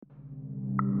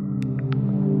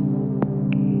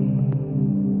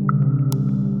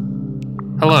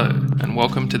Hello, and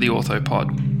welcome to the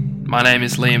orthopod. My name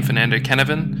is Liam Fernando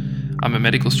Canavan. I'm a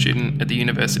medical student at the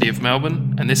University of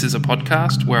Melbourne, and this is a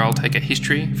podcast where I'll take a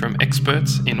history from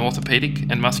experts in orthopaedic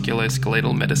and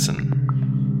musculoskeletal medicine.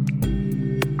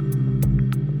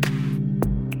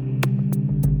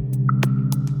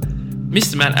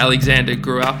 Mr. Matt Alexander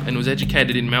grew up and was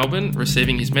educated in Melbourne,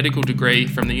 receiving his medical degree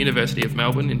from the University of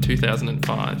Melbourne in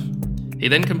 2005. He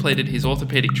then completed his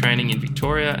orthopaedic training in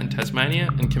Victoria and Tasmania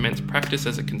and commenced practice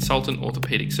as a consultant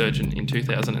orthopaedic surgeon in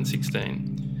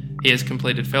 2016. He has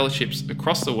completed fellowships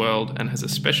across the world and has a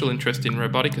special interest in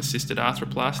robotic-assisted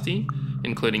arthroplasty,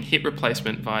 including hip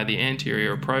replacement via the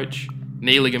anterior approach,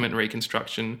 knee ligament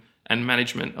reconstruction, and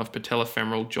management of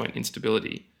patellofemoral joint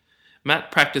instability.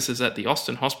 Matt practices at the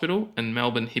Austin Hospital and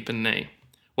Melbourne Hip and Knee.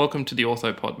 Welcome to the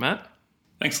orthopod, Matt.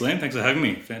 Thanks, Liam. Thanks for having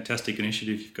me. Fantastic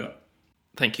initiative you've got.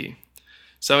 Thank you.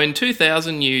 So in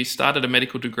 2000, you started a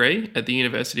medical degree at the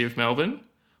University of Melbourne.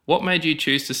 What made you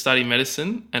choose to study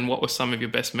medicine, and what were some of your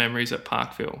best memories at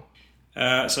Parkville?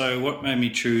 So what made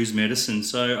me choose medicine?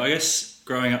 So I guess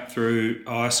growing up through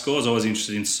high school, I was always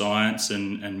interested in science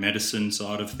and medicine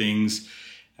side of things.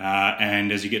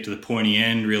 And as you get to the pointy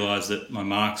end, realise that my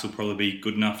marks will probably be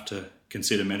good enough to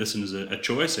consider medicine as a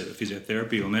choice, either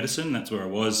physiotherapy or medicine. That's where I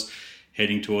was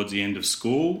heading towards the end of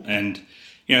school. And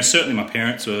you know, certainly my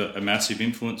parents were a massive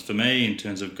influence for me in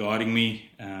terms of guiding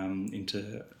me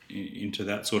into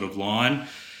that sort of line.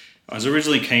 I was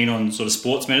originally keen on sort of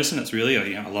sports medicine. That's really,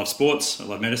 I love sports, I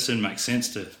love medicine. It makes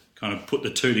sense to kind of put the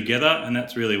two together, and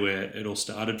that's really where it all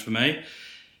started for me.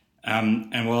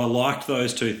 And while I liked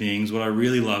those two things, what I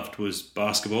really loved was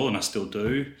basketball, and I still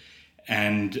do.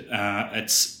 And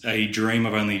it's a dream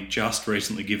I've only just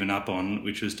recently given up on,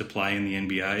 which was to play in the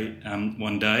NBA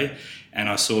one day. And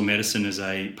I saw medicine as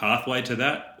a pathway to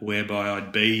that, whereby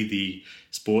I'd be the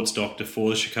sports doctor for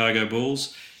the Chicago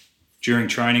Bulls. During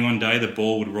training one day, the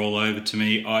ball would roll over to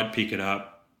me. I'd pick it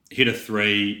up, hit a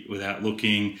three without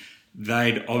looking.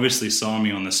 They'd obviously sign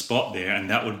me on the spot there, and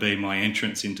that would be my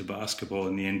entrance into basketball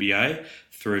in the NBA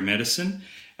through medicine.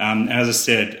 As I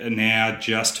said, now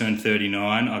just turned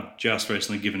 39. I've just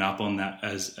recently given up on that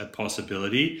as a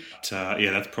possibility. But,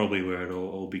 that's probably where it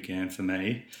all began for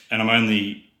me. And I'm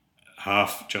only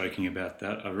half joking about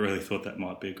that. I really thought that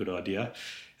might be a good idea.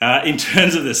 In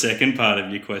terms of the second part of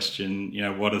your question,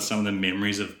 what are some of the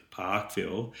memories of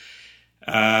Parkville?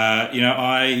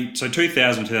 So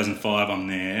 2000, 2005, I'm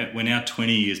there. We're now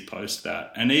 20 years post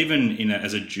that. And even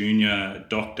as a junior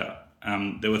doctor,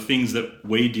 there were things that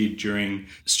we did during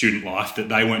student life that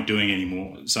they weren't doing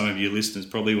anymore. Some of your listeners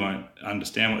probably won't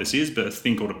understand what this is, but it's a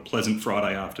thing called a pleasant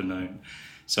Friday afternoon.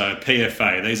 So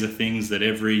PFA, these are things that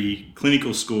every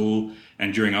clinical school,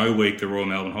 and during O Week, the Royal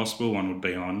Melbourne Hospital one would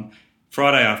be on.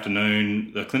 Friday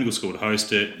afternoon, the clinical school would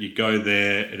host it. You'd go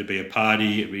there, it'd be a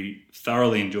party, it'd be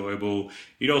thoroughly enjoyable.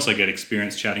 You'd also get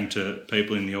experience chatting to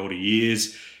people in the older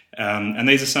years. And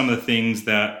these are some of the things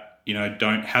that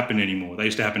don't happen anymore. They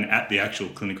used to happen at the actual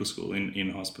clinical school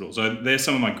in hospital. So they're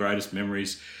some of my greatest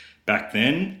memories back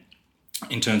then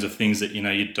in terms of things that,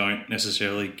 you don't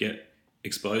necessarily get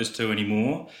exposed to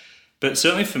anymore. But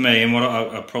certainly for me, and what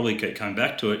I probably keep coming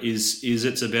back to it, is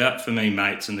it's about, for me,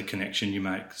 mates and the connection you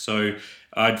make. So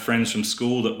I had friends from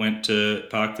school that went to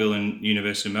Parkville and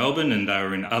University of Melbourne, and they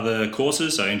were in other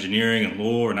courses, so engineering and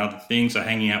law and other things, so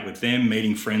hanging out with them,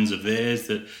 meeting friends of theirs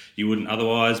that you wouldn't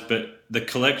otherwise. But the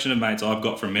collection of mates I've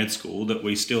got from med school that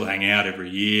we still hang out every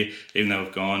year, even though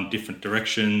we've gone different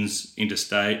directions,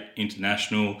 interstate,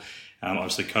 international.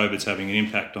 Obviously, COVID's having an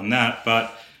impact on that,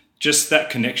 but just that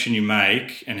connection you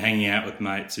make and hanging out with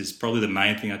mates is probably the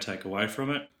main thing I take away from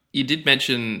it. You did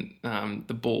mention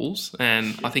the Bulls,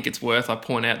 and I think it's worth I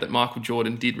point out that Michael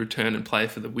Jordan did return and play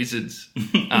for the Wizards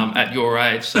at your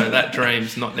age, so that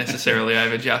dream's not necessarily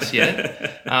over just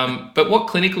yet. But what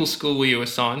clinical school were you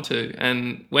assigned to,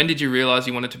 and when did you realise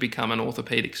you wanted to become an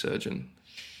orthopaedic surgeon?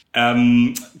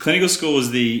 Clinical school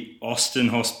was the Austin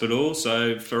Hospital,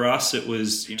 so for us it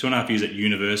was 2.5 years at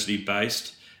university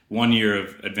based. 1 year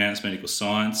of advanced medical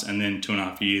science, and then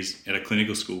 2.5 years at a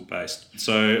clinical school based.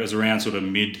 So it was around sort of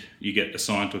mid, you get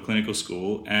assigned to a clinical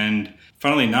school. And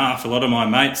funnily enough, a lot of my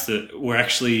mates that were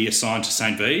actually assigned to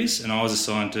St. V's, and I was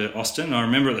assigned to Austin. I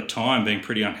remember at the time being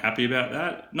pretty unhappy about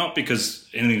that, not because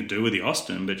anything to do with the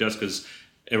Austin, but just because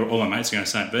all my mates are going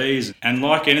to St. V's. And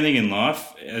like anything in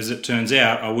life, as it turns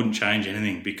out, I wouldn't change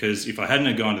anything, because if I hadn't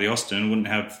have gone to the Austin, I wouldn't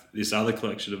have this other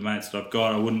collection of mates that I've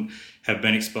got. I wouldn't have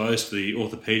been exposed to the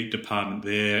orthopaedic department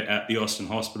there at the Austin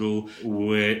Hospital,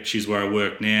 which is where I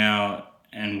work now.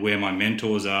 and where my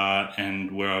mentors are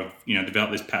and where I've,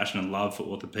 developed this passion and love for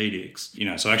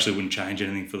orthopaedics. So I actually wouldn't change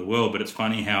anything for the world, but it's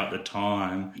funny how at the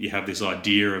time you have this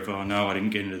idea of, oh no, I didn't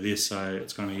get into this, so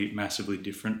it's going to be massively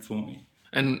different for me.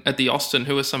 And at the Austin,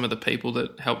 who are some of the people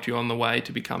that helped you on the way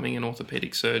to becoming an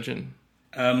orthopaedic surgeon?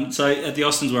 So at the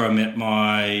Austin's where I met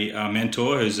my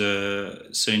mentor, who's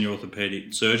a senior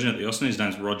orthopaedic surgeon at the Austin. His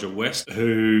name's Roger West,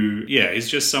 who, is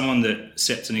just someone that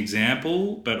sets an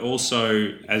example, but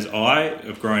also as I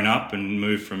have grown up and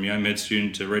moved from med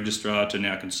student to registrar to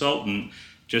now consultant,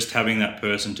 just having that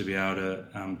person to be able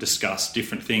to discuss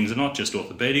different things, and not just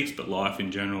orthopaedics, but life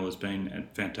in general has been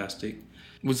fantastic.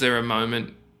 Was there a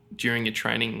moment during your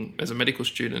training as a medical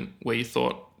student where you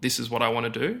thought, this is what I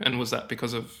want to do? And was that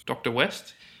because of Dr.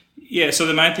 West? Yeah, so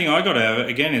the main thing I got out of it,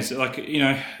 again, is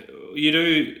you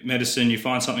do medicine, you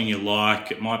find something you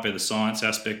like, it might be the science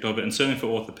aspect of it, and certainly for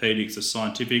orthopaedics, the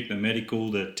scientific, the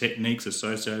medical, the techniques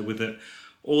associated with it,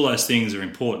 all those things are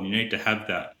important. You need to have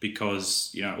that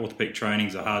because, orthopedic training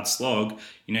is a hard slog.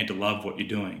 You need to love what you're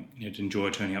doing. You need to enjoy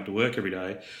turning up to work every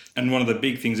day. And one of the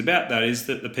big things about that is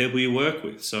that the people you work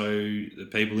with, so the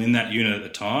people in that unit at the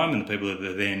time and the people that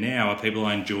are there now are people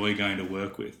I enjoy going to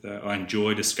work with. I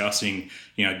enjoy discussing,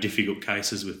 difficult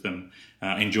cases with them.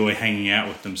 Enjoy hanging out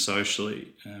with them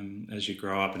socially as you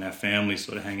grow up, and our families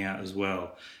sort of hang out as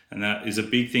well. And that is a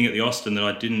big thing at the Austin that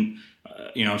I didn't,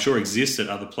 I'm sure exists at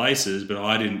other places, but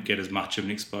I didn't get as much of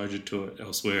an exposure to it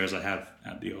elsewhere as I have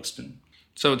at the Austin.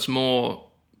 So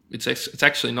it's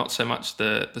actually not so much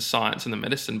the science and the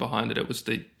medicine behind it. It was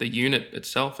the unit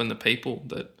itself and the people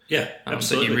that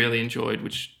you really enjoyed,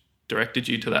 which directed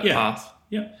you to that path.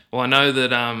 Yeah. Well, I know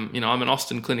that, I'm an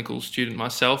Austin clinical student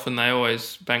myself, and they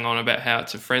always bang on about how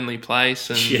it's a friendly place.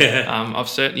 And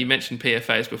you mentioned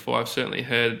PFAs before. I've certainly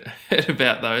heard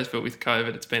about those, but with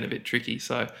COVID, it's been a bit tricky.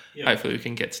 So hopefully we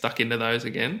can get stuck into those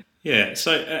again. Yeah.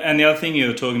 So, and the other thing you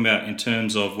were talking about in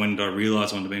terms of when did I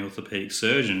realise I wanted to be an orthopaedic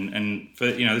surgeon, and for,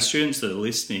 the students that are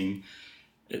listening,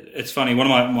 it's funny, one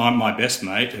of my best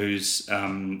mate, who's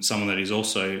someone that is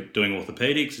also doing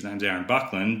orthopaedics, his name's Aaron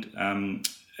Buckland,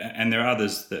 and there are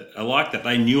others that are like that.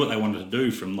 They knew what they wanted to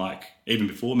do from even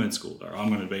before med school. I'm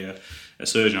going to be a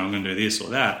surgeon, I'm going to do this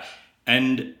or that.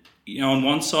 And, on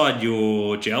one side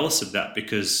you're jealous of that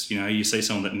because, you see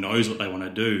someone that knows what they want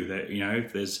to do. That,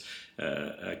 if there's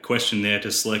a question there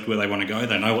to select where they want to go,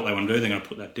 they know what they want to do, they're going to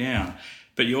put that down.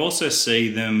 But you also see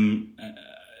them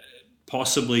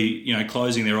possibly,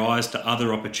 closing their eyes to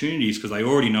other opportunities because they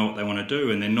already know what they want to do,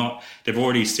 and they've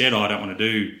already said, I don't want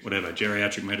to do whatever,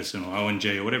 geriatric medicine or ONG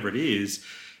or whatever it is,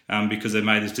 because they've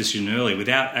made this decision early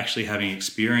without actually having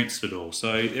experienced it all.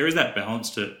 So there is that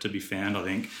balance to be found, I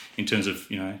think, in terms of,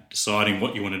 deciding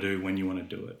what you want to do when you want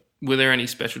to do it. Were there any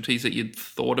specialties that you'd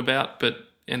thought about but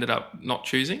ended up not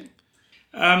choosing?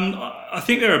 I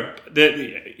think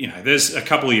there's a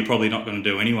couple you're probably not going to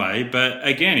do anyway. But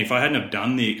again, if I hadn't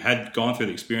have had gone through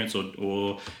the experience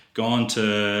or gone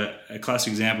to, a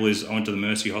classic example is I went to the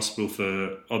Mercy Hospital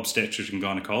for obstetrics and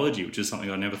gynecology, which is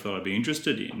something I never thought I'd be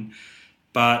interested in.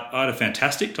 But I had a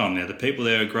fantastic time there. The people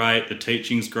there are great. The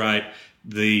teaching's great.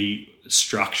 The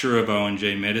structure of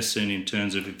ONG medicine in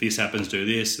terms of if this happens, do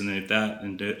this, and if that,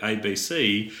 and do A, B,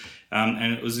 C.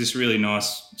 And it was this really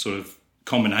nice sort of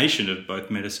combination of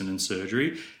both medicine and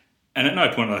surgery. And at no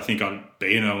point did I think I'd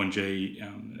be an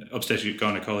ONG obstetric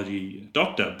gynecology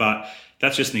doctor, but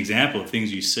that's just an example of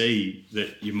things you see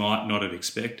that you might not have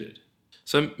expected.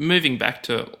 So moving back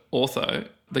to ortho,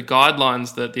 the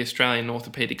guidelines that the Australian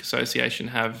Orthopaedic Association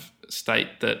have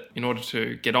state that in order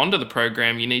to get onto the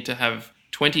program, you need to have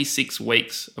 26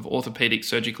 weeks of orthopaedic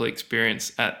surgical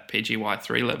experience at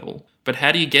PGY3 level. But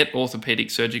how do you get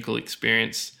orthopaedic surgical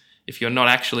experience if you're not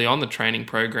actually on the training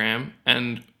program?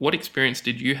 And what experience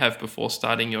did you have before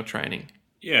starting your training?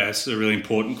 Yeah, it's a really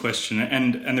important question.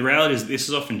 And the reality is this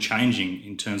is often changing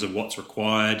in terms of what's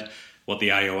required, what the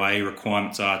AOA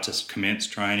requirements are to commence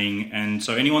training. And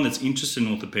so anyone that's interested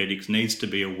in orthopaedics needs to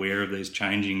be aware of these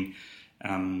changing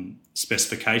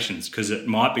specifications, because it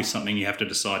might be something you have to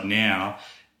decide now,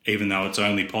 even though it's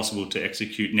only possible to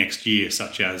execute next year,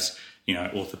 such as,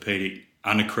 orthopaedic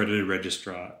unaccredited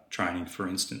registrar training, for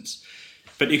instance.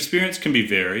 But experience can be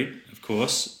varied, of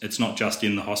course. It's not just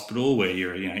in the hospital where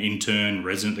you're intern,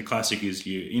 resident. The classic is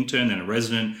you intern, then a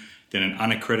resident, then an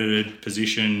unaccredited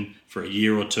position for a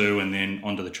year or two, and then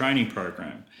onto the training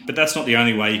program. But that's not the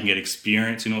only way you can get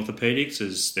experience in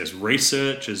orthopaedics. There's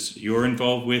research, as you're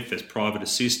involved with, there's private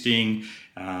assisting,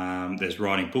 there's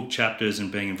writing book chapters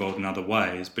and being involved in other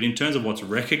ways. But in terms of what's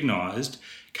recognised,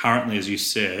 currently, as you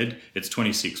said, it's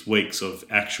 26 weeks of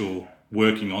actual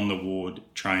working on the ward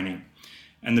training.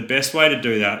 And the best way to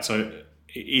do that, so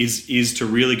is to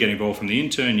really get involved from the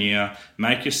intern year,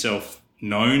 make yourself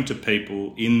known to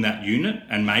people in that unit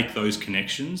and make those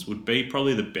connections would be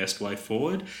probably the best way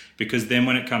forward, because then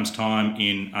when it comes time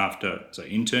in after, so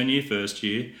intern year, first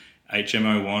year,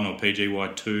 HMO1 or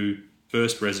PGY2,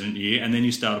 first resident year, and then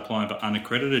you start applying for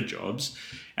unaccredited jobs,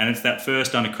 and it's that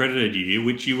first unaccredited year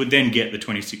which you would then get the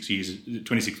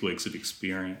 26 weeks of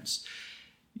experience.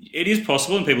 It is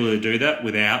possible and people who do that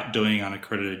without doing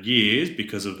unaccredited years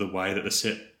because of the way that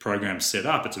the program's set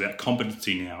up. It's about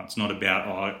competency now. It's not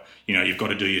about, you've got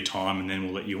to do your time and then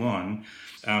we'll let you on.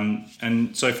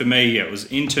 And so for me, it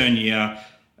was intern year,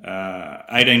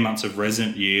 18 months of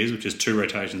resident years, which is 2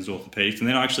 rotations of orthopaedics, and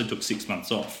then I actually took 6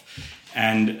 months off.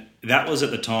 And that was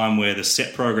at the time where the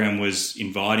SET program was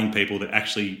inviting people that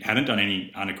actually hadn't done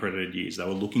any unaccredited years. They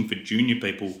were looking for junior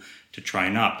people to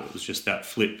train up. It was just that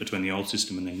flip between the old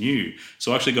system and the new.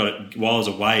 So I actually got it while I was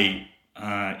away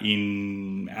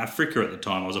in Africa at the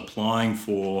time. I was applying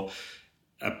for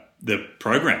the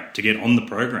program, to get on the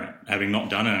program, having not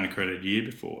done an unaccredited year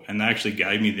before. And they actually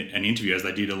gave me an interview, as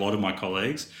they did a lot of my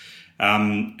colleagues.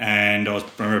 And I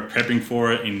remember prepping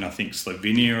for it in, I think,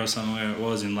 Slovenia or somewhere it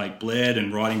was, in Lake Bled,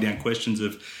 and writing down questions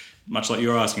of, much like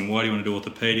you're asking, why do you want to do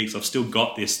orthopaedics? I've still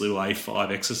got this little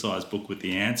A5 exercise book with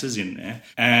the answers in there.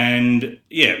 And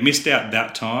missed out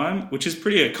that time, which is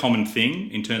pretty a common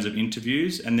thing in terms of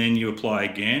interviews. And then you apply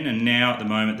again. And now at the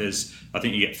moment I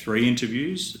think you get 3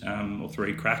 interviews or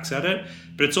 3 cracks at it.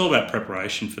 But it's all about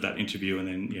preparation for that interview and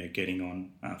then getting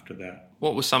on after that.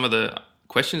 What were some of the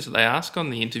questions that they ask on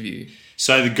the interview?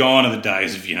 So the gone are the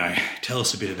days of, tell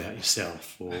us a bit about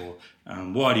yourself, or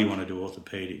why do you want to do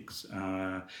orthopaedics?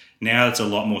 Now it's a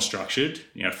lot more structured.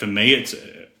 For me, it's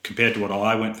compared to what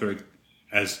I went through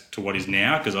as to what is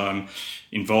now, because I'm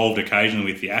involved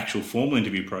occasionally with the actual formal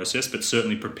interview process, but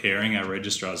certainly preparing our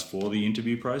registrars for the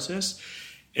interview process.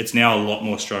 It's now a lot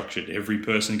more structured. Every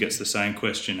person gets the same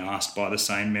question asked by the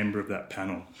same member of that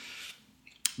panel.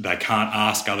 They can't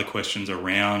ask other questions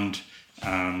around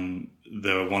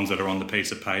the ones that are on the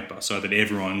piece of paper, so that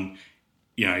everyone,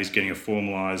 is getting a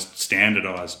formalised,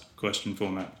 standardised question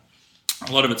format.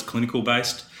 A lot of it's clinical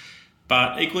based,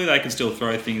 but equally they can still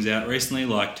throw things out recently,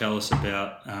 like tell us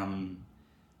about,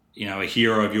 a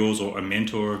hero of yours or a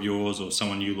mentor of yours or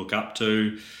someone you look up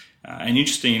to. And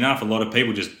interesting enough, a lot of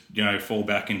people just, fall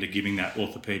back into giving that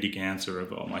orthopaedic answer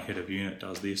of, my head of unit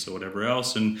does this or whatever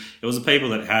else. And it was the people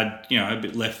that had, a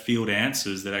bit left field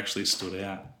answers that actually stood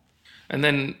out. And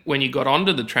then when you got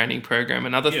onto the training program,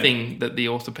 another thing that the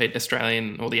Orthopaedic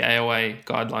Australian or the AOA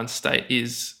guidelines state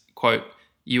is, quote,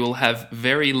 you will have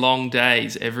very long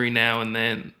days every now and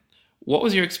then. What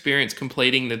was your experience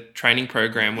completing the training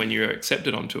program when you were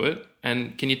accepted onto it?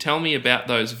 And can you tell me about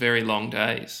those very long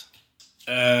days?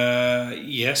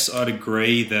 Yes, I'd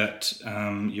agree that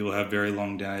you'll have very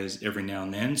long days every now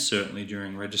and then, certainly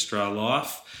during registrar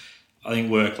life. I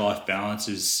think work-life balance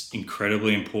is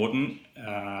incredibly important.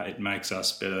 It makes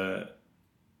us better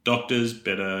doctors,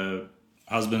 better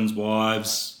husbands,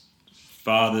 wives,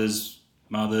 fathers,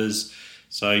 mothers.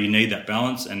 So you need that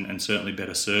balance and certainly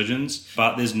better surgeons.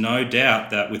 But there's no doubt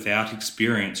that without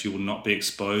experience, you will not be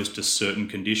exposed to certain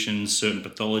conditions, certain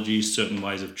pathologies, certain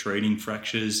ways of treating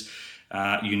fractures.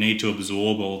 You need to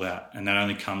absorb all that, and that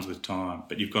only comes with time.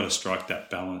 But you've got to strike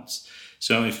that balance.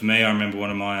 Certainly for me, I remember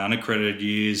one of my unaccredited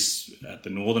years at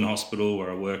the Northern Hospital where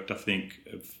I worked, I think,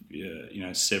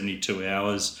 72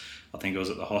 hours. I think I was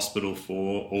at the hospital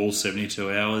for all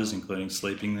 72 hours, including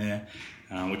sleeping there,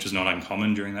 which was not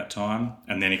uncommon during that time,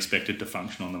 and then expected to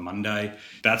function on the Monday.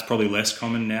 That's probably less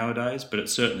common nowadays, but it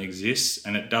certainly exists,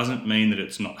 and it doesn't mean that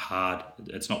it's not hard.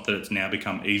 It's not that it's now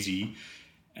become easy.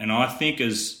 And I think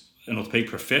as an orthopaedic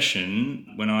profession,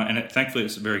 thankfully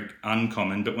it's very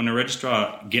uncommon, but when a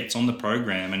registrar gets on the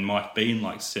program and might be in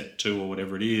like set 2 or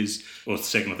whatever it is, or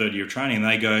second or third year of training, and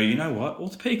they go, you know what,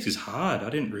 orthopaedics is hard,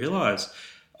 I didn't realise.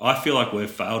 I feel like we've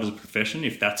failed as a profession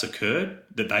if that's occurred,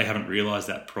 that they haven't realised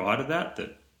that prior to that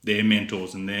their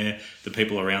mentors and the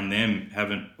people around them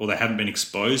haven't been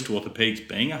exposed to orthopaedics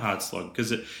being a hard slog,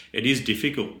 because it is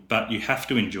difficult, but you have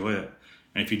to enjoy it.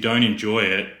 And if you don't enjoy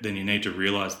it, then you need to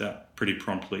realise that pretty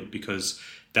promptly, because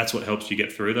that's what helps you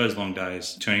get through those long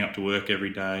days, turning up to work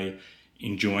every day,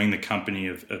 enjoying the company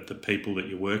of the people that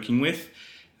you're working with.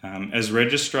 As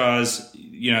registrars,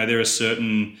 there are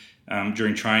certain,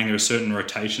 during training, there are certain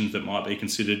rotations that might be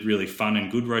considered really fun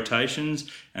and good rotations,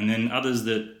 and then others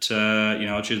that,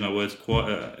 I choose my words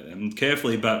quite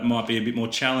carefully, but might be a bit more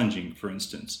challenging, for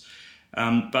instance.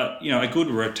 But a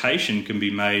good rotation can be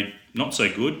made not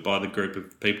so good by the group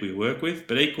of people you work with,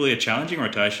 but equally a challenging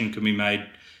rotation can be made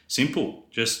simple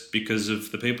just because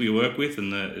of the people you work with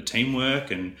and the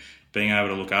teamwork and being able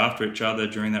to look after each other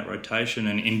during that rotation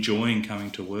and enjoying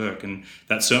coming to work. And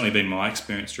that's certainly been my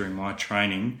experience during my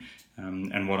training,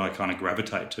 and what I kind of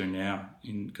gravitate to now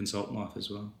in consultant life as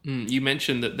well. You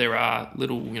mentioned that there are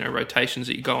little, rotations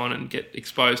that you go on and get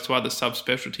exposed to other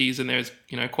subspecialties, and there's,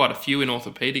 quite a few in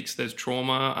orthopaedics. There's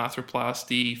trauma,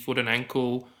 arthroplasty, foot and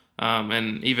ankle,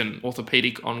 and even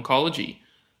orthopaedic oncology.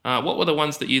 What were the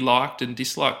ones that you liked and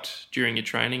disliked during your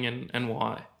training, and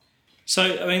why? So,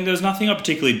 there was nothing I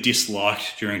particularly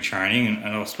disliked during training,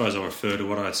 and I suppose I'll refer to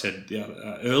what I said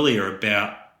earlier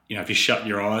about, if you shut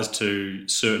your eyes to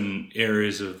certain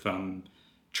areas of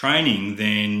training,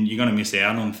 then you're going to miss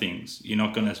out on things. You're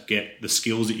not going to get the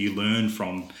skills that you learn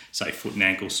from, say, foot and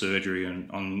ankle surgery and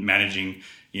on managing,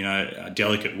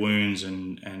 delicate wounds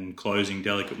and closing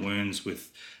delicate wounds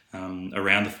with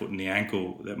around the foot and the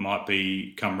ankle that might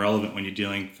become relevant when you're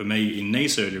dealing, for me, in knee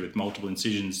surgery with multiple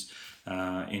incisions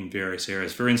in various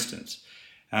areas, for instance.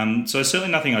 So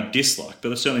certainly nothing I disliked, but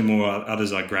there's certainly more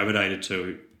others I gravitated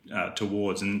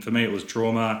towards. And for me, it was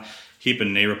trauma, hip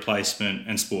and knee replacement,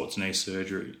 and sports knee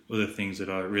surgery were the things that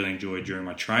I really enjoyed during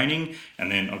my training,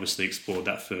 and then obviously explored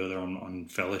that further on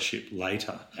fellowship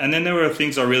later. And then there were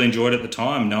things I really enjoyed at the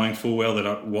time, knowing full well that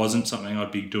it wasn't something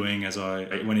I'd be doing as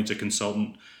I went into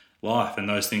consultant life. And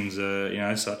those things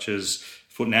are, such as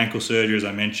foot and ankle surgery, as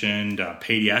I mentioned,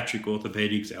 paediatric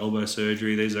orthopedics, elbow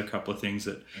surgery. These are a couple of things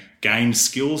that gained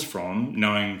skills from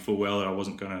knowing full well that I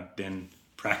wasn't going to then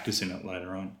practice in it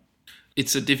later on.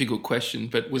 It's a difficult question,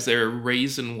 but was there a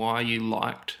reason why you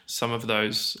liked some of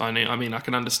those? I mean, I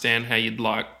can understand how you'd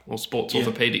like sports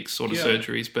orthopedics sort of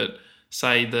surgeries, but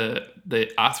say the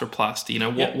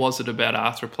arthroplasty, what was it about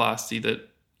arthroplasty that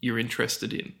you're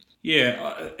interested in?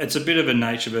 Yeah, it's a bit of a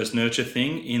nature versus nurture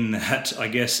thing in that I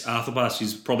guess arthroplasty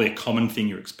is probably a common thing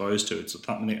you're exposed to. It's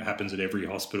something that happens at every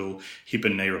hospital. Hip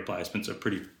and knee replacements are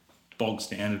pretty bog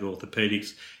standard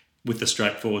orthopedics with the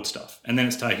straightforward stuff. And then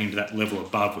it's taking to that level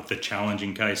above with the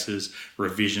challenging cases,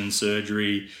 revision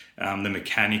surgery, the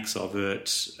mechanics of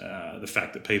it, the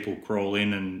fact that people crawl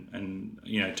in and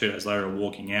 2 days later are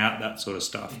walking out, that sort of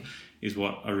stuff is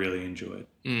what I really enjoyed.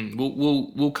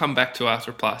 We'll come back to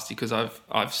arthroplasty because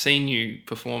I've seen you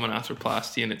perform an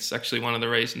arthroplasty, and it's actually one of the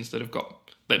reasons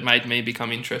that made me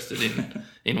become interested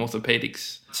in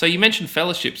orthopedics. So you mentioned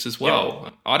fellowships as well.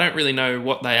 Yep. I don't really know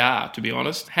what they are, to be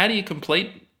honest. How do you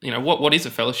complete, what is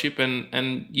a fellowship?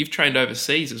 And you've trained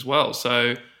overseas as well.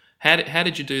 So how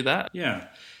did you do that? Yeah.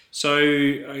 So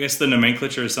I guess the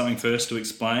nomenclature is something first to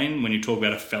explain. When you talk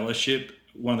about a fellowship,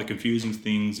 one of the confusing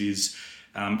things is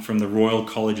from the Royal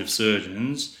College of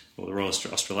Surgeons, or the Royal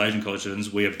Australasian College of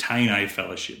Surgeons, we obtain a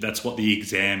fellowship. That's what the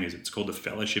exam is. It's called the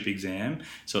fellowship exam.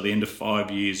 So at the end of 5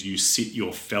 years, you sit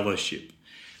your fellowship.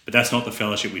 But that's not the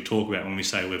fellowship we talk about when we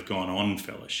say we've gone on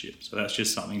fellowship. So that's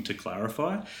just something to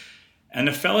clarify. And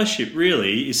a fellowship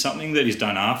really is something that is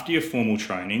done after your formal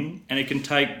training, and it can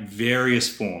take various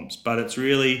forms. But it's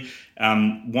really,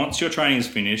 once your training is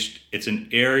finished, it's an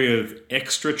area of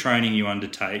extra training you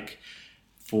undertake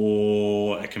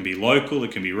it can be local,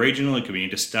 it can be regional, it can be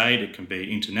interstate, it can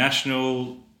be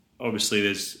international. Obviously,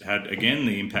 there's had, again,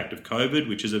 the impact of COVID,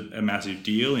 which is a massive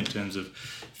deal in terms of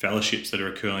fellowships that are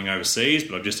occurring overseas.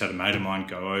 But I've just had a mate of mine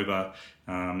go over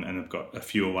and I've got a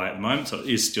few away at the moment, so it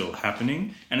is still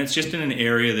happening. And it's just in an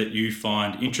area that you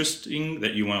find interesting,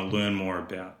 that you want to learn more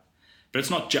about. But it's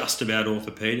not just about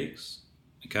orthopedics,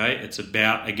 okay? It's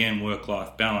about, again,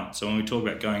 work-life balance. So when we talk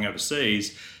about going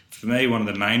overseas, for me, one of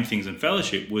the main things in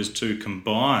fellowship was to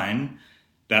combine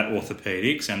that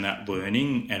orthopedics and that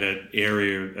learning at an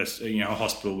area, a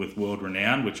hospital with world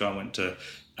renown, which I went to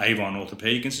Avon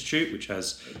Orthopaedic Institute, which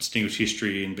has a distinguished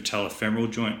history in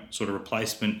patellofemoral joint sort of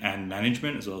replacement and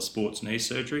management, as well as sports knee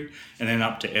surgery, and then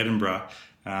up to Edinburgh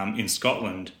in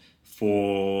Scotland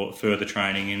for further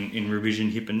training in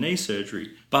revision hip and knee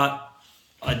surgery. But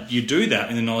you do that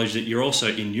in the knowledge that you're also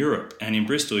in Europe, and in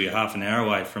Bristol you're half an hour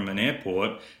away from an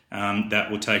airport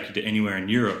that will take you to anywhere in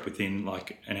Europe within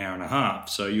like an hour and a half.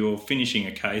 So you're finishing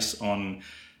a case on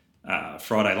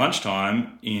Friday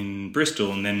lunchtime in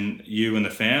Bristol, and then you and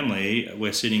the family,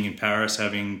 we're sitting in Paris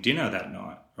having dinner that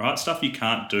night, right? Stuff you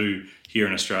can't do here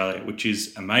in Australia, which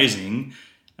is amazing,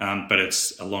 but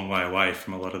it's a long way away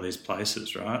from a lot of these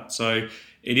places, right? So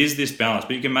it is this balance,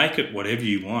 but you can make it whatever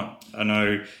you want. I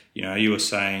know, you were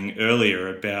saying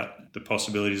earlier about the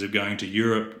possibilities of going to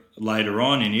Europe later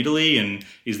on in Italy, and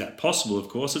is that possible? Of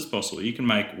course it's possible. You can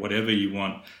make whatever you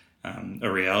want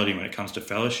a reality when it comes to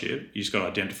fellowship. You just got to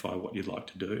identify what you'd like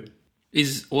to do.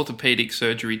 Is orthopaedic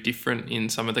surgery different in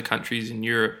some of the countries in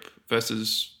Europe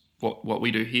versus what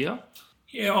we do here?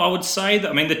 Yeah, I would say that,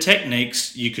 I mean, the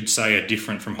techniques you could say are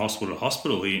different from hospital to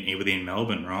hospital within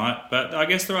Melbourne, right? But I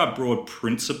guess there are broad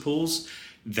principles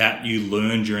that you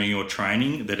learn during your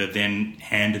training that are then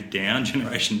handed down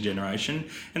generation to generation,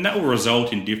 and that will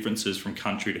result in differences from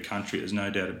country to country. There's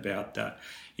no doubt about that.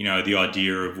 You know, the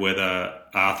idea of whether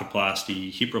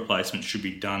arthroplasty, hip replacement should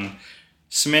be done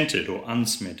cemented or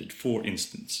uncemented, for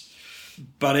instance.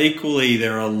 But equally,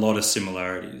 there are a lot of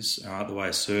similarities. The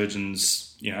way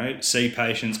surgeons, see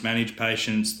patients, manage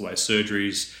patients, the way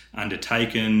surgery's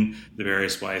undertaken, the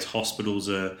various ways hospitals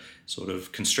are sort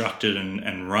of constructed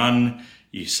and run.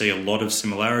 You see a lot of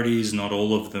similarities, not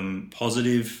all of them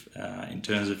positive, in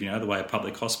terms of, the way a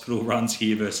public hospital runs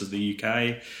here versus the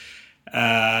UK.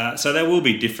 So there will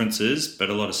be differences, but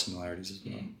a lot of similarities as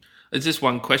well. There's just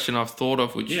one question I've thought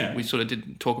of, which we sort of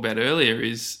didn't talk about earlier,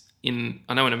 is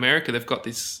I know in America they've got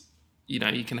this, you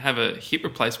can have a hip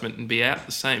replacement and be out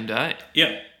the same day.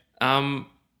 Yep.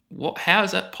 How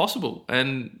is that possible?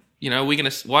 And,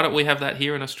 why don't we have that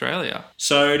here in Australia?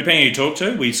 So depending who you talk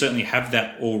to, we certainly have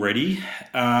that already.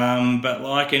 But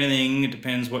like anything, it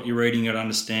depends what you're reading to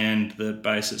understand the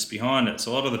basis behind it.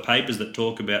 So a lot of the papers that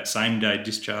talk about same-day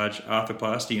discharge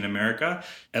arthroplasty in America,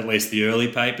 at least the early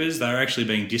papers, they're actually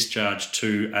being discharged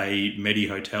to a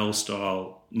Medi-Hotel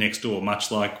style next door, much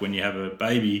like when you have a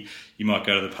baby, you might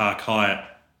go to the Park Hyatt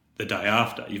the day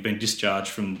after. You've been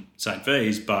discharged from St.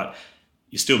 V's, but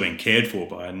you're still being cared for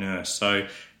by a nurse. So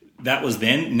that was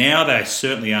then. Now they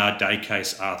certainly are day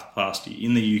case arthroplasty.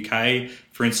 In the UK,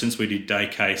 for instance, we did day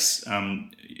case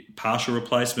partial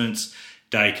replacements,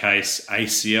 day case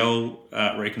ACL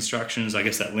reconstructions. I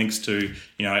guess that links to,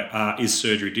 is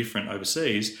surgery different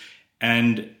overseas?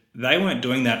 And they weren't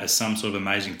doing that as some sort of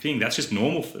amazing thing. That's just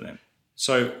normal for them.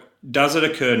 So does it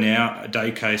occur now, a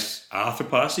day case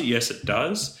arthroplasty? Yes, it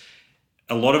does.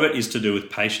 A lot of it is to do with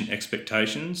patient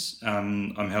expectations.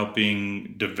 I'm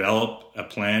helping develop a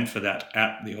plan for that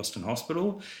at the Austin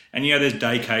Hospital. And, there's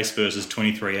day case versus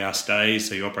 23-hour stays.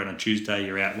 So you operate on Tuesday,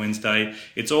 you're out Wednesday.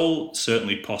 It's all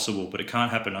certainly possible, but it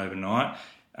can't happen overnight.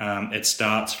 It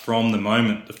starts from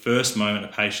the first moment a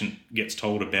patient gets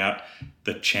told about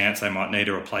the chance they might need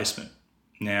a replacement.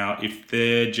 Now, if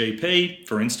their GP,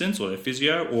 for instance, or their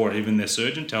physio, or even their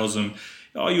surgeon tells them,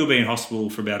 you'll be in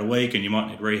hospital for about a week and you might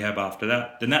need rehab after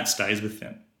that, then that stays with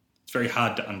them. It's very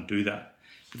hard to undo that.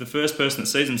 If the first person that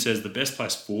sees them says the best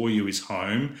place for you is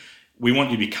home, we want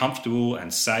you to be comfortable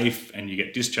and safe and you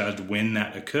get discharged when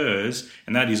that occurs,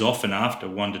 and that is often after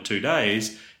 1 to 2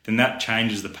 days, then that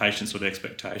changes the patient's sort of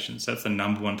expectations. That's the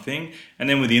number one thing. And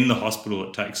then within the hospital,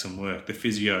 it takes some work. The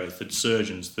physios, the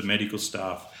surgeons, the medical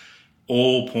staff,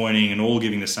 all pointing and all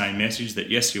giving the same message that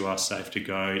yes, you are safe to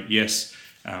go. Yes,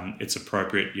 it's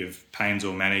appropriate. You've pains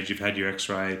all managed. You've had your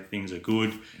x-ray. Things are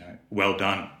good. Well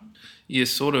done. You're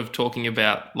sort of talking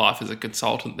about life as a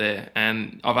consultant there.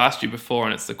 And I've asked you before,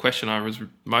 and it's the question I was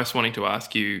most wanting to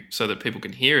ask you so that people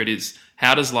can hear it, is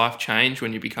how does life change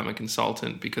when you become a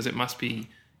consultant? Because it must be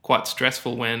quite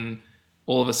stressful when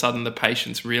all of a sudden the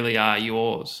patients really are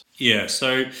yours. Yeah,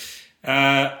 so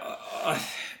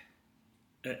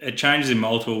it changes in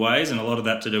multiple ways, and a lot of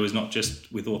that to do is not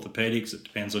just with orthopaedics. It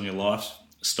depends on your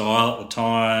lifestyle at the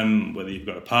time, whether you've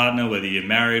got a partner, whether you're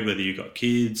married, whether you've got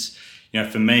kids.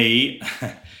 For me,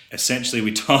 essentially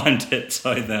we timed it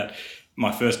so that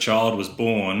my first child was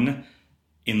born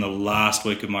in the last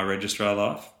week of my registrar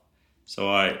life. So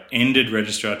I ended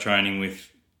registrar training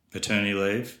with paternity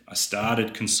leave. I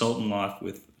started consultant life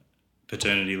with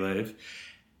paternity leave.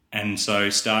 And so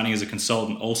starting as a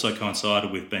consultant also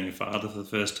coincided with being a father for the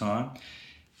first time.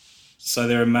 So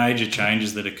there are major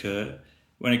changes that occur.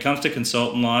 When it comes to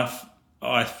consultant life,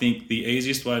 I think the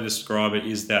easiest way to describe it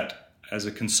is that as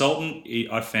a consultant,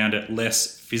 I found it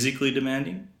less physically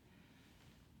demanding,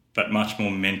 but much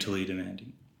more mentally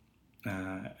demanding.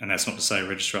 And that's not to say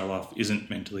registrar life isn't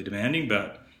mentally demanding,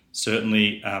 but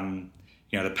certainly,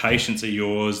 the patients are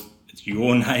yours. It's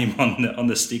your name on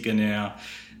the sticker now.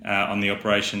 On the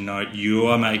operation note, you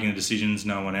are making the decisions,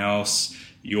 no one else.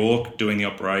 You're doing the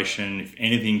operation. If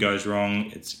anything goes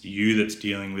wrong, it's you that's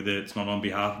dealing with it. It's not on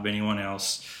behalf of anyone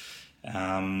else.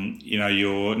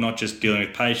 You're not just dealing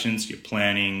with patients, you're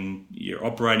planning your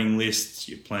operating lists,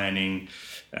 you're planning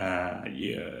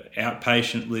your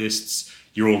outpatient lists,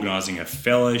 you're organising a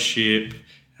fellowship.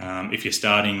 If you're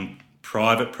starting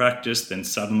private practice, then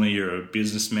suddenly you're a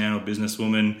businessman or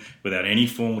businesswoman without any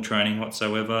formal training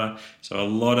whatsoever. So a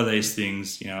lot of these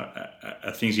things,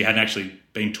 are things you hadn't actually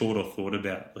been taught or thought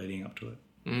about leading up to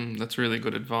it. That's really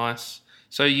good advice.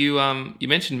 So you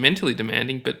mentioned mentally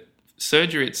demanding, but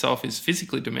surgery itself is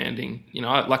physically demanding.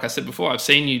 Like I said before, I've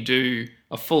seen you do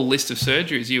a full list of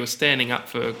surgeries. You were standing up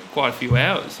for quite a few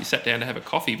hours. You sat down to have a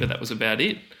coffee, but that was about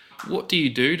it. What do you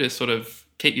do to sort of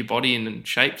keep your body in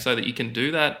shape so that you can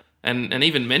do that? And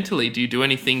even mentally, do you do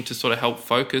anything to sort of help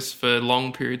focus for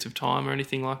long periods of time or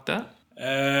anything like that?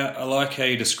 I like how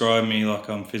you describe me like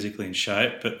I'm physically in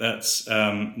shape, but that's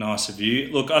nice of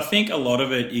you. Look, I think a lot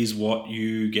of it is what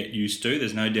you get used to.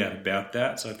 There's no doubt about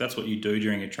that. So if that's what you do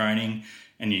during your training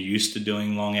and you're used to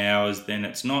doing long hours, then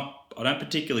it's not, I don't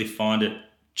particularly find it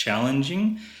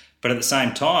challenging. But at the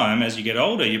same time, as you get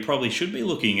older, you probably should be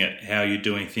looking at how you're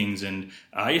doing things and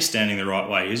are you standing the right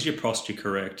way? Is your posture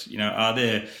correct? Are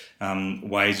there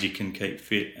ways you can keep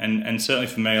fit? And certainly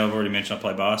for me, I've already mentioned I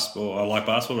play basketball. I like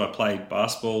basketball, but I play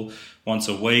basketball once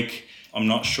a week. I'm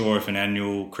not sure if an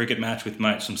annual cricket match with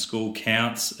mates from school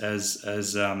counts as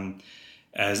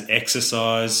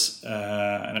exercise,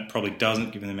 and it probably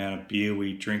doesn't given the amount of beer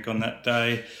we drink on that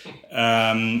day.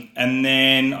 And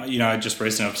then, just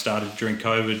recently I've started during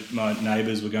COVID, my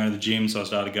neighbours were going to the gym, so I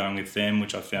started going with them,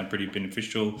 which I found pretty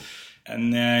beneficial.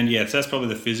 And then, so that's probably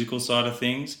the physical side of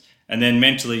things. And then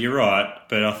mentally, you're right,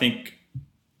 but I think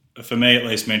for me, at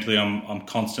least mentally, I'm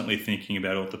constantly thinking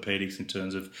about orthopaedics in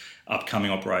terms of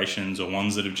upcoming operations or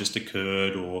ones that have just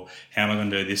occurred, or how am I going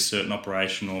to do this certain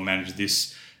operation or manage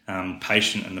this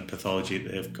patient and the pathology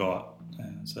that they've got.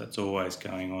 So that's always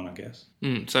going on, I guess.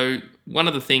 So one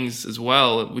of the things as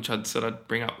well, which I'd said I'd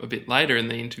bring up a bit later in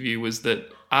the interview, was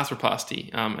that arthroplasty,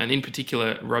 and in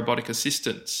particular robotic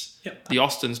assistance. Yep. The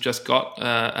Austins just got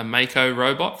a Mako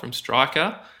robot from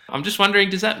Stryker. I'm just wondering,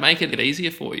 does that make it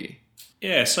easier for you?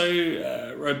 Yeah,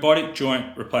 so robotic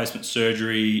joint replacement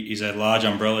surgery is a large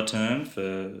umbrella term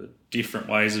for different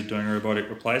ways of doing robotic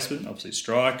replacement. Obviously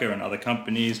Stryker and other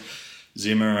companies,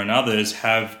 Zimmer and others,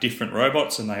 have different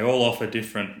robots and they all offer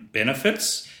different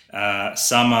benefits.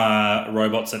 Some are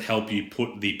robots that help you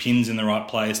put the pins in the right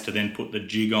place to then put the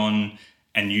jig on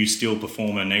and you still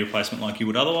perform a knee replacement like you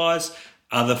would otherwise.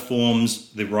 Other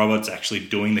forms, the robot's actually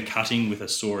doing the cutting with a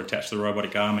saw attached to the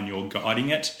robotic arm and you're guiding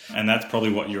it. And that's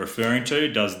probably what you're referring to.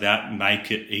 Does that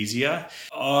make it easier?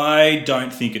 I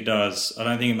don't think it does. I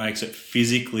don't think it makes it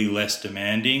physically less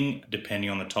demanding depending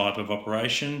on the type of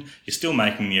operation. You're still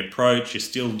making the approach, you're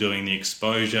still doing the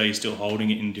exposure, you're still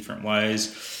holding it in different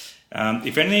ways.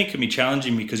 If anything, it can be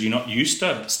challenging because you're not used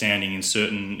to standing in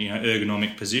certain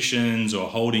ergonomic positions or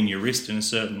holding your wrist in a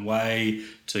certain way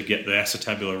to get the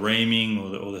acetabular reaming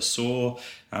or the saw.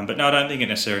 But no, I don't think it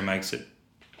necessarily makes it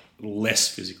less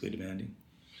physically demanding.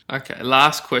 Okay,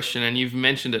 last question, and you've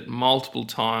mentioned it multiple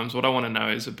times. What I want to know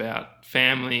is about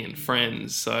family and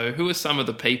friends. So who are some of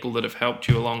the people that have helped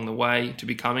you along the way to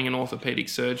becoming an orthopaedic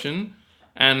surgeon?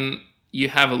 And you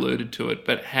have alluded to it,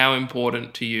 but how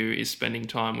important to you is spending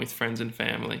time with friends and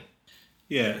family?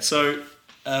 Yeah, so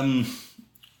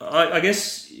I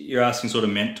guess you're asking sort of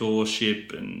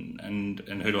mentorship and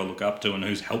who do I look up to and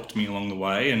who's helped me along the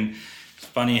way. And it's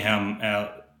funny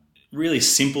how really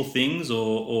simple things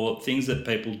or things that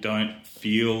people don't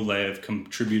feel they have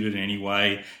contributed in any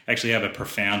way actually have a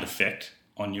profound effect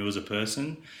on you as a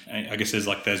person. And I guess there's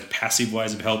like those passive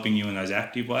ways of helping you and those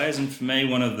active ways. And for me,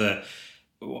 one of the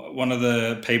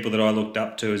people that I looked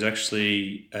up to is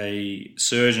actually a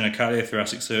surgeon, a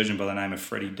cardiothoracic surgeon by the name of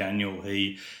Freddie Daniel.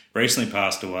 He recently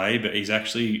passed away, but he's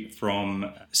actually from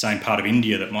the same part of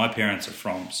India that my parents are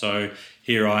from. So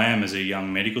here I am as a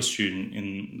young medical student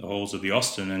in the halls of the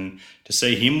Austin, and to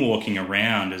see him walking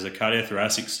around as a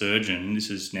cardiothoracic surgeon,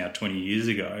 this is now 20 years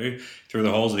ago, through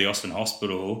the halls of the Austin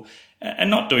Hospital,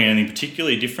 and not doing anything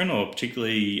particularly different or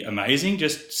particularly amazing,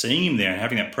 just seeing him there and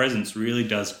having that presence really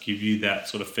does give you that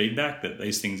sort of feedback that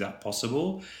these things are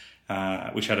possible,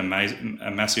 which had a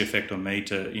massive effect on me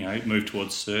to move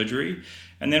towards surgery.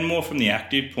 And then more from the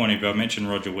active point of view, I mentioned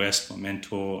Roger West, my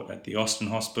mentor at the Austin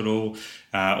Hospital.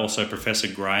 Also, Professor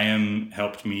Graham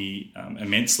helped me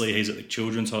immensely. He's at the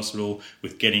Children's Hospital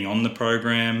with getting on the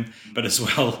program. But as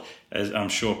well as, I'm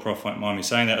sure Prof won't mind me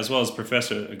saying that, as well as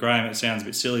Professor Graham, it sounds a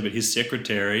bit silly, but his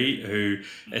secretary, who,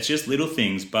 it's just little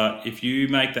things. But if you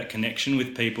make that connection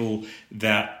with people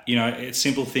that, it's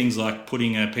simple things like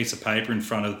putting a piece of paper in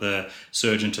front of the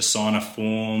surgeon to sign a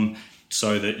form,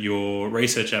 so that your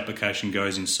research application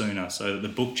goes in sooner, so that the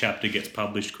book chapter gets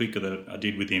published quicker than I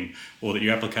did with him, or that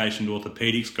your application to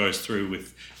orthopaedics goes through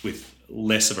with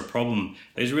less of a problem.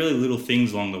 These really little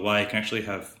things along the way can actually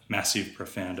have massive,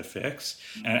 profound effects.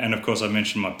 And of course, I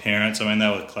mentioned my parents. I mean, they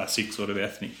were classic sort of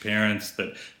ethnic parents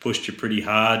that pushed you pretty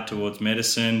hard towards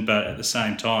medicine, but at the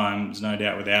same time, there's no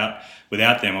doubt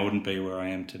without them, I wouldn't be where I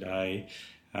am today.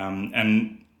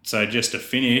 So just to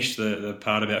finish, the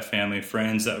part about family and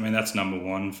friends, that's number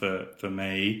one for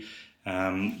me.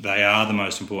 They are the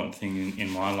most important thing in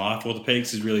my life.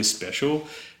 Orthopaedics is really special,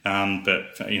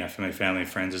 but for me, family and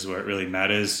friends is where it really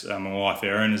matters. My wife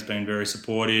Erin has been very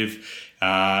supportive.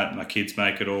 My kids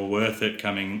make it all worth it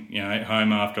coming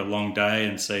home after a long day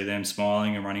and see them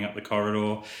smiling and running up the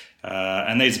corridor.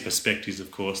 And these are perspectives,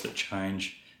 of course, that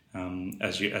change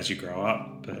as you grow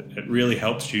up. But it really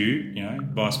helps you,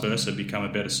 vice versa, become a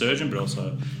better surgeon, but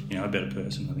also a better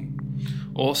person, I think.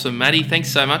 Awesome, Matty. Thanks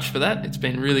so much for that. It's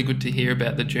been really good to hear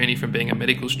about the journey from being a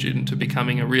medical student to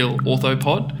becoming a real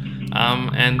orthopod.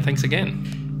 And thanks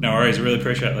again. No worries. I really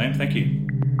appreciate it, Liam. Thank you.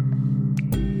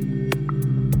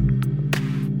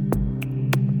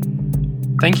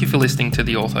 Thank you for listening to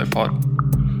the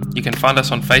Orthopod. You can find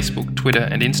us on Facebook, Twitter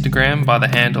and Instagram by the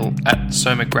handle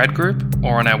 @SOMAGradGroup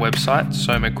or on our website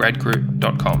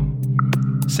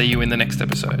somagradgroup.com. See you in the next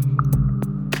episode.